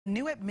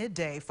New at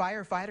midday,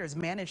 firefighters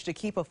managed to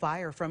keep a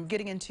fire from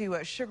getting into a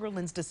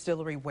Sugarlands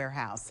Distillery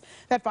warehouse.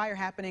 That fire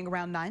happening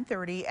around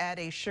 9:30 at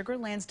a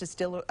Sugarlands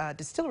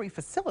Distillery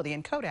facility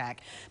in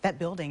Kodak. That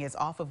building is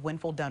off of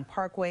Winfield Dunn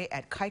Parkway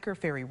at Kiker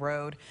Ferry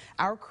Road.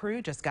 Our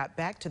crew just got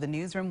back to the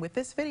newsroom with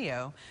this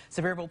video.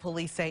 Sevierville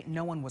police say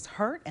no one was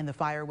hurt and the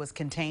fire was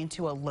contained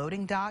to a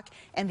loading dock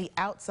and the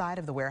outside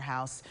of the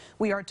warehouse.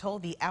 We are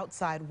told the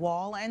outside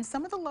wall and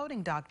some of the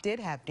loading dock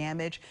did have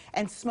damage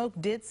and smoke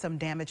did some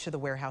damage to the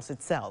warehouse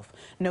itself.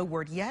 No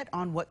word yet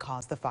on what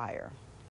caused the fire.